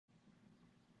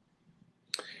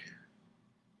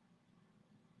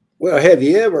Well, have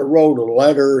you ever wrote a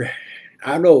letter?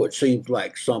 I know it seems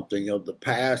like something of the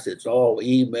past. It's all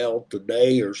email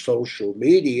today or social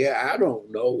media. I don't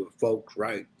know if folks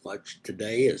write much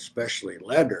today, especially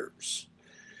letters.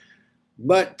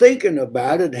 But thinking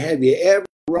about it, have you ever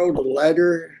wrote a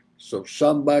letter so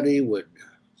somebody would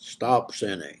stop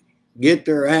sinning, get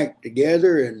their act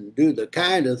together, and do the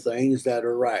kind of things that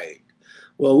are right?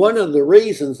 Well, one of the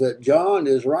reasons that John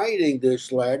is writing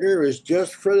this letter is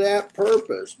just for that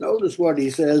purpose. Notice what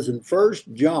he says in 1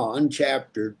 John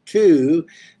chapter 2,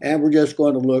 and we're just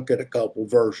going to look at a couple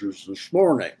verses this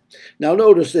morning. Now,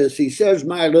 notice this. He says,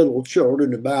 "My little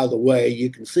children," and by the way,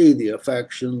 you can see the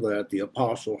affection that the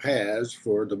apostle has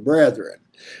for the brethren.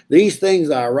 "These things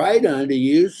I write unto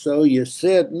you, so you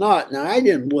sin not." Now, I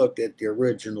didn't look at the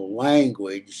original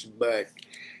language, but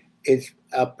it's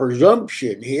a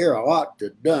presumption here. I ought to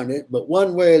have done it, but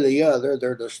one way or the other,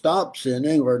 they're to stop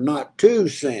sinning or not to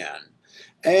sin.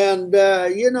 And,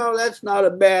 that's not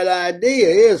a bad idea,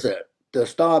 is it? To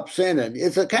stop sinning.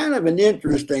 It's a kind of an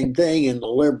interesting thing in the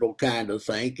liberal kind of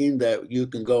thinking that you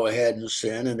can go ahead and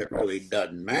sin and it really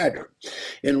doesn't matter.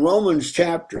 In Romans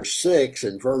chapter 6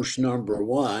 and verse number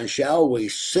 1, "Shall we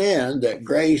sin that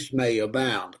grace may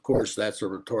abound?" Of course, that's a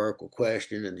rhetorical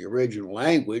question in the original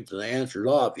language. The answer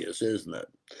is obvious, isn't it?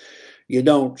 You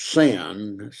don't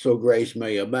sin so grace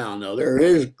may abound. Now, there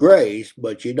is grace,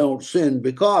 but you don't sin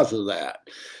because of that.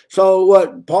 So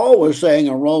what Paul was saying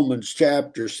in Romans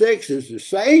chapter 6 is the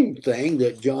same thing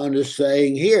that John is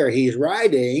saying here. He's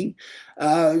writing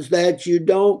is that you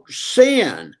don't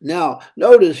sin. Now,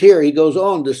 notice here he goes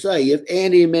on to say, "If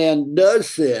any man does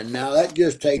sin." Now, that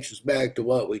just takes us back to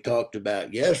what we talked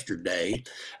about yesterday.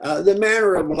 The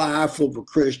manner of life of a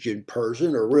Christian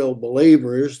person, a real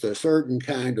believer, is a certain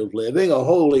kind of living, a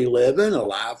holy living, a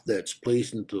life that's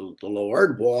pleasing to the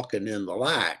Lord, walking in the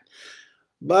light.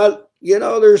 But,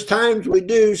 there's times we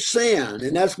do sin,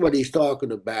 and that's what he's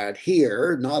talking about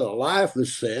here. Not a life of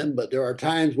sin, but there are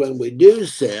times when we do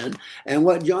sin. And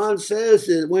what John says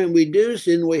is when we do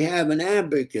sin, we have an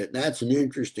advocate. That's an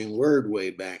interesting word way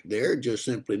back there. It just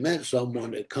simply meant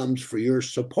someone that comes for your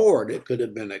support. It could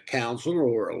have been a counselor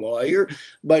or a lawyer,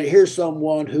 but here's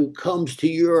someone who comes to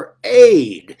your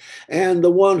aid. And the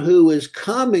one who is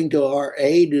coming to our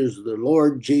aid is the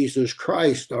Lord Jesus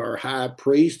Christ, our high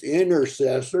priest,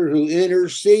 intercessor, who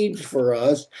intercedes for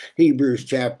us, Hebrews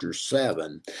chapter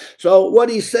 7. So what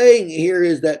he's saying here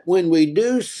is that when we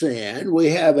do sin, we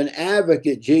have an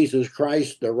advocate, Jesus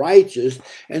Christ the righteous,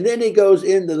 and then he goes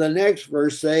into the next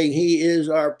verse saying he is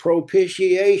our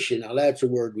propitiation. Now that's a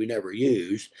word we never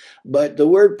use, but the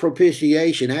word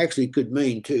propitiation actually could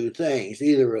mean two things.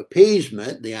 Either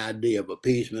appeasement, the idea of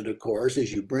appeasement, of course,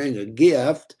 is you bring a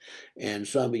gift, and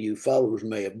some of you fellows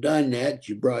may have done that.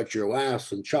 You brought your wife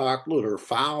some chocolate or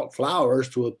flowers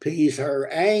to appease her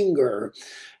anger.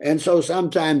 And so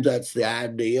sometimes that's the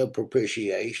idea of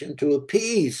propitiation, to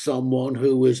appease someone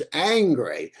who is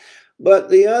angry.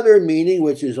 But the other meaning,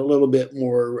 which is a little bit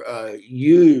more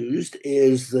used,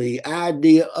 is the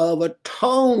idea of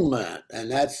atonement. And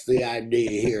that's the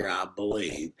idea here, I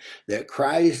believe, that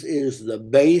Christ is the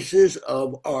basis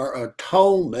of our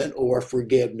atonement or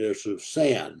forgiveness of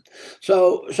sin.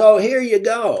 So here you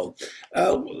go.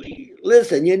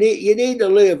 Listen, you need to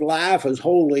live life as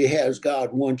holy as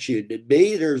God wants you to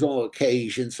be. There's on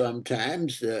occasion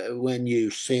sometimes when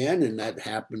you sin, and that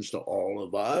happens to all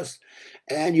of us.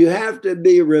 And you have to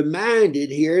be reminded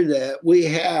here that we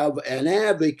have an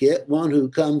advocate, one who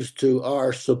comes to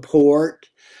our support,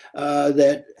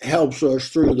 that helps us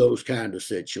through those kind of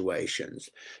situations.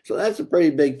 So that's a pretty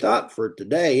big thought for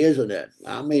today, isn't it?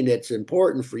 I mean, it's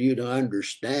important for you to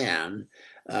understand.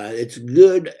 It's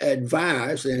good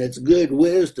advice and it's good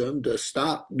wisdom to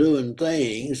stop doing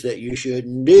things that you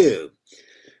shouldn't do.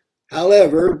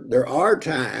 However, there are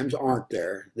times, aren't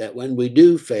there, that when we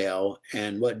do fail,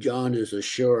 and what John is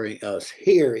assuring us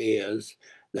here is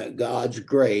that God's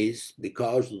grace,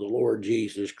 because of the Lord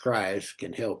Jesus Christ,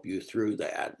 can help you through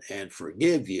that and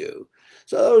forgive you.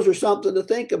 So those are something to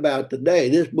think about today.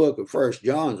 This book of 1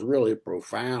 John is really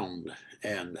profound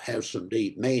and has some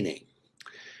deep meaning.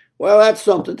 Well, that's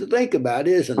something to think about,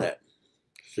 isn't it?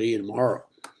 See you tomorrow.